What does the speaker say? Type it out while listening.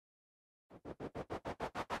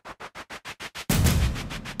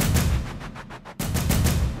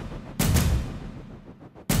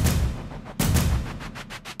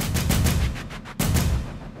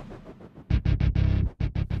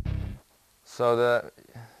So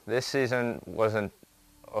this season wasn't,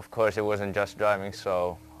 of course, it wasn't just driving.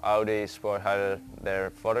 So Audi Sport had their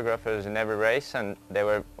photographers in every race, and they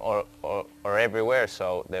were or everywhere.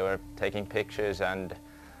 So they were taking pictures. And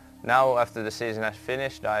now, after the season has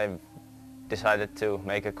finished, I've decided to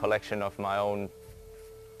make a collection of my own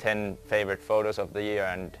 10 favorite photos of the year,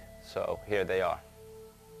 and so here they are.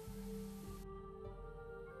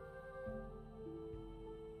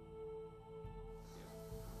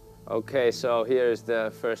 Okay, so here's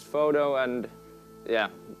the first photo, and yeah,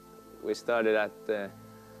 we started at the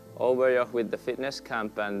Overjoch with the fitness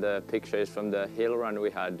camp, and the picture is from the hill run we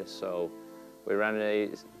had. So we ran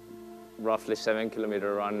a roughly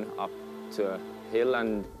 7-kilometer run up to a hill,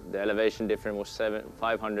 and the elevation difference was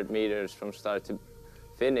 500 meters from start to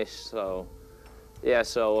finish. So yeah,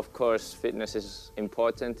 so of course fitness is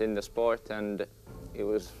important in the sport, and it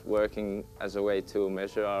was working as a way to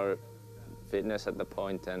measure our fitness at the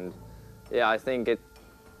point. And yeah, I think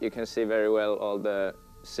you can see very well all the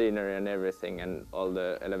scenery and everything, and all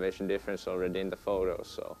the elevation difference already in the photos.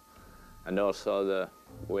 So, and also the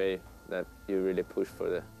way that you really push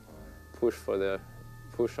to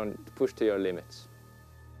your limits.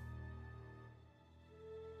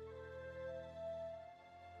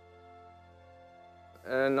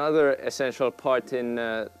 Another essential part in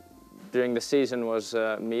during the season was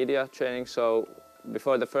media training. So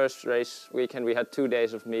before the first race weekend, we had 2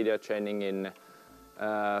 days of media training in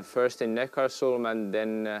first in Neckarsulm and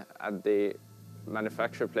then at the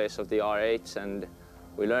manufacture place of the R8s, and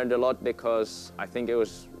we learned a lot because I think it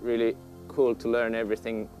was really cool to learn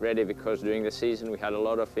everything ready, because during the season we had a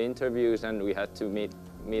lot of interviews and we had to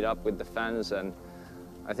meet up with the fans, and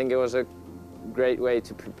I think it was a great way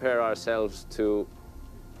to prepare ourselves to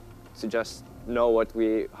just know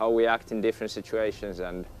how we act in different situations,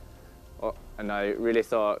 and I really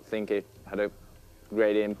think it had a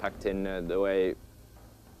great impact in the way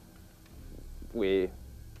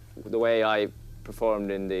I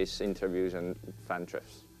performed in these interviews and fan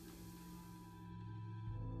trips.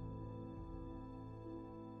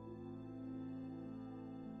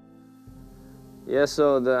 Yeah,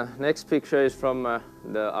 so the next picture is from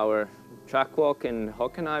our track walk in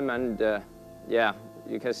Hockenheim, and yeah,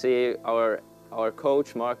 you can see our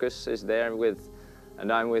coach Marcus is there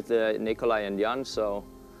and I'm with Nikolai and Jan. So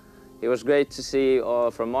it was great to see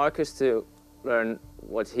from Marcus to learn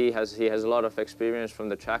what he has. He has a lot of experience from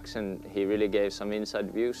the tracks, and he really gave some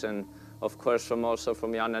inside views. And of course also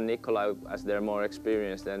from Jan and Nikolai, as they're more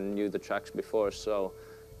experienced and knew the tracks before. So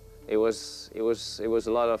it was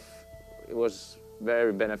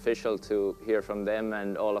very beneficial to hear from them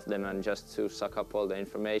and all of them, and just to suck up all the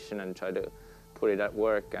information and try to put it at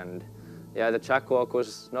work. And yeah, the track walk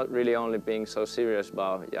was not really only being so serious,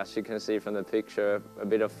 but as you can see from the picture, a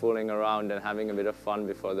bit of fooling around and having a bit of fun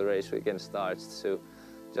before the race weekend starts, to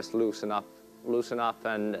just loosen up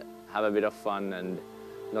and have a bit of fun and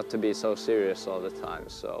not to be so serious all the time.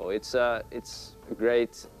 So it's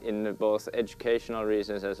great in both educational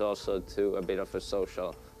reasons as also to a bit of a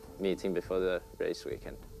social meeting before the race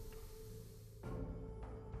weekend.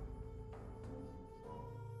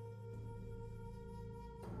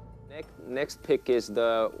 Next pick is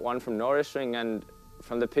the one from Norrisring, and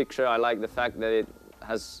from the picture I like the fact that it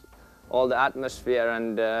has all the atmosphere,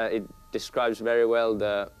 and it describes very well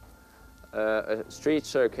the street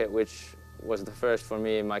circuit, which was the first for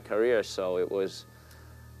me in my career. So it was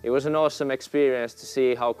an awesome experience to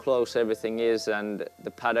see how close everything is, and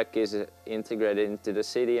the paddock is integrated into the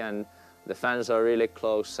city, and the fans are really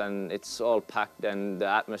close, and it's all packed, and the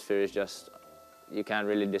atmosphere is just, you can't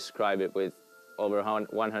really describe it, with over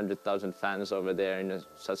 100,000 fans over there in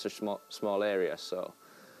such a small area. So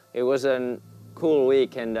it was a cool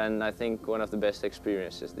weekend, and I think one of the best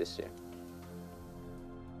experiences this year.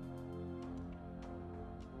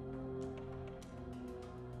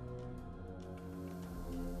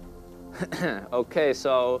 Okay,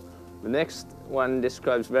 so the next one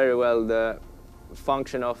describes very well the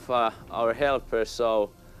function of our helpers. So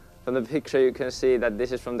from the picture you can see that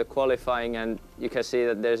this is from the qualifying, and you can see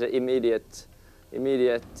that there's an immediate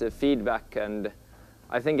feedback, and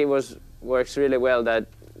I think it works really well that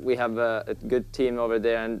we have a good team over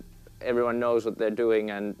there, and everyone knows what they're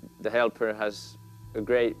doing, and the helper has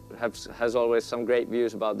always some great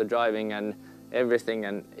views about the driving and everything,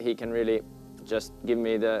 and he can really just give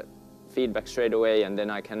me the feedback straight away, and then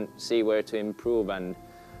I can see where to improve, and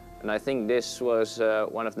I think this was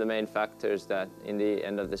one of the main factors that in the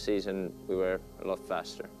end of the season we were a lot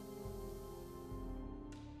faster.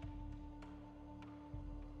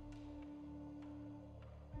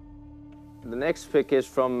 The next pic is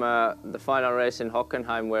from the final race in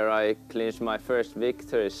Hockenheim, where I clinched my first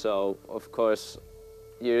victory. So of course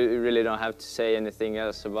you really don't have to say anything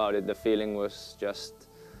else about it. The feeling was just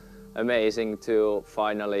amazing to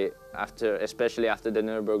finally, especially after the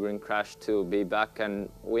Nürburgring crash, to be back and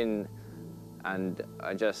win. And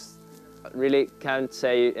I just really can't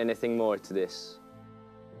say anything more to this.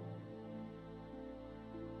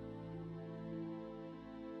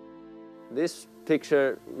 This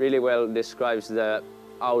picture really well describes the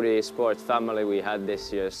Audi Sport family we had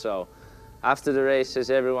this year. So after the races,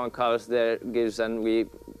 everyone comes there, and we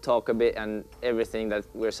talk a bit and everything, that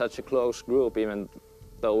we're such a close group, even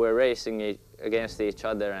though we're racing against each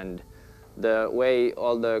other. And the way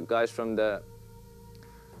all the guys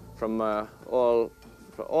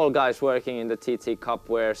all guys working in the TT Cup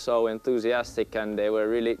were so enthusiastic, and they were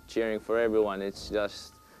really cheering for everyone. It's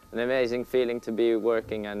just an amazing feeling to be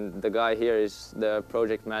working, and the guy here is the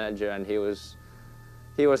project manager, and he was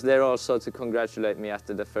there also to congratulate me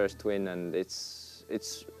after the first win. And it's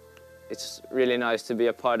really nice to be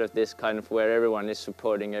a part of this kind of, where everyone is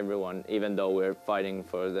supporting everyone, even though we're fighting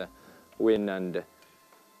for the win. And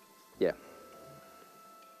yeah.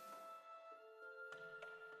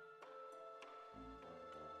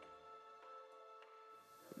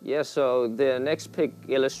 Yeah, so the next pic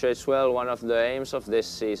illustrates well one of the aims of this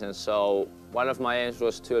season. So one of my aims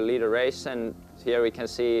was to lead a race, and here we can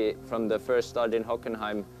see from the first start in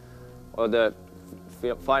Hockenheim, or the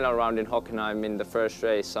final round in Hockenheim, in the first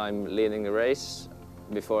race, I'm leading the race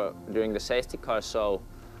during the safety car. So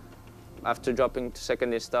after dropping to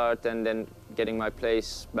second in start and then getting my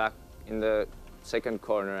place back in the second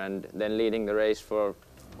corner, and then leading the race for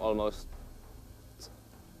almost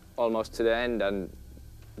to the end. And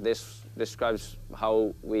this describes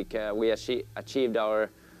how we achieved our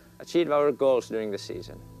goals during the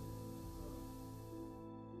season.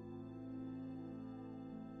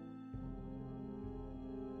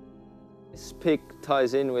 This pic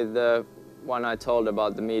ties in with the one I told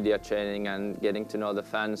about the media training and getting to know the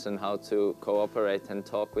fans and how to cooperate and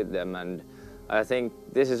talk with them. And I think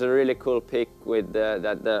this is a really cool pic with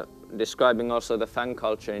describing also the fan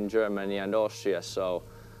culture in Germany and Austria. So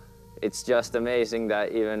it's just amazing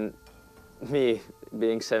that even me,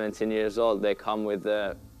 being 17 years old, they come with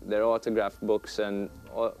their autograph books and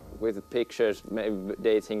with pictures maybe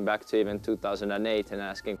dating back to even 2008 and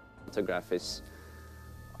asking for autograph. It's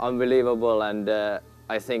unbelievable, and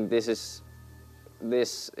I think this is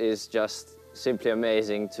just simply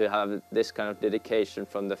amazing to have this kind of dedication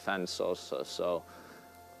from the fans also. So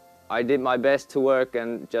I did my best to work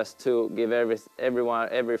and just to give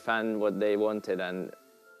every fan what they wanted. And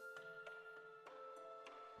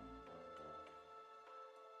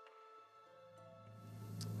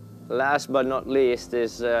last but not least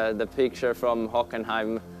is the picture from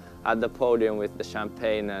Hockenheim at the podium with the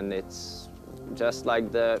champagne, and it's just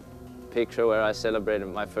like the picture where I celebrated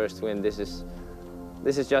my first win. This is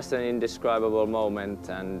just an indescribable moment,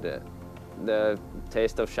 and the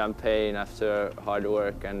taste of champagne after hard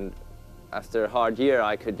work and after a hard year,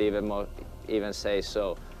 I could even say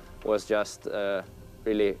so, was just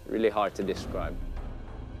really hard to describe.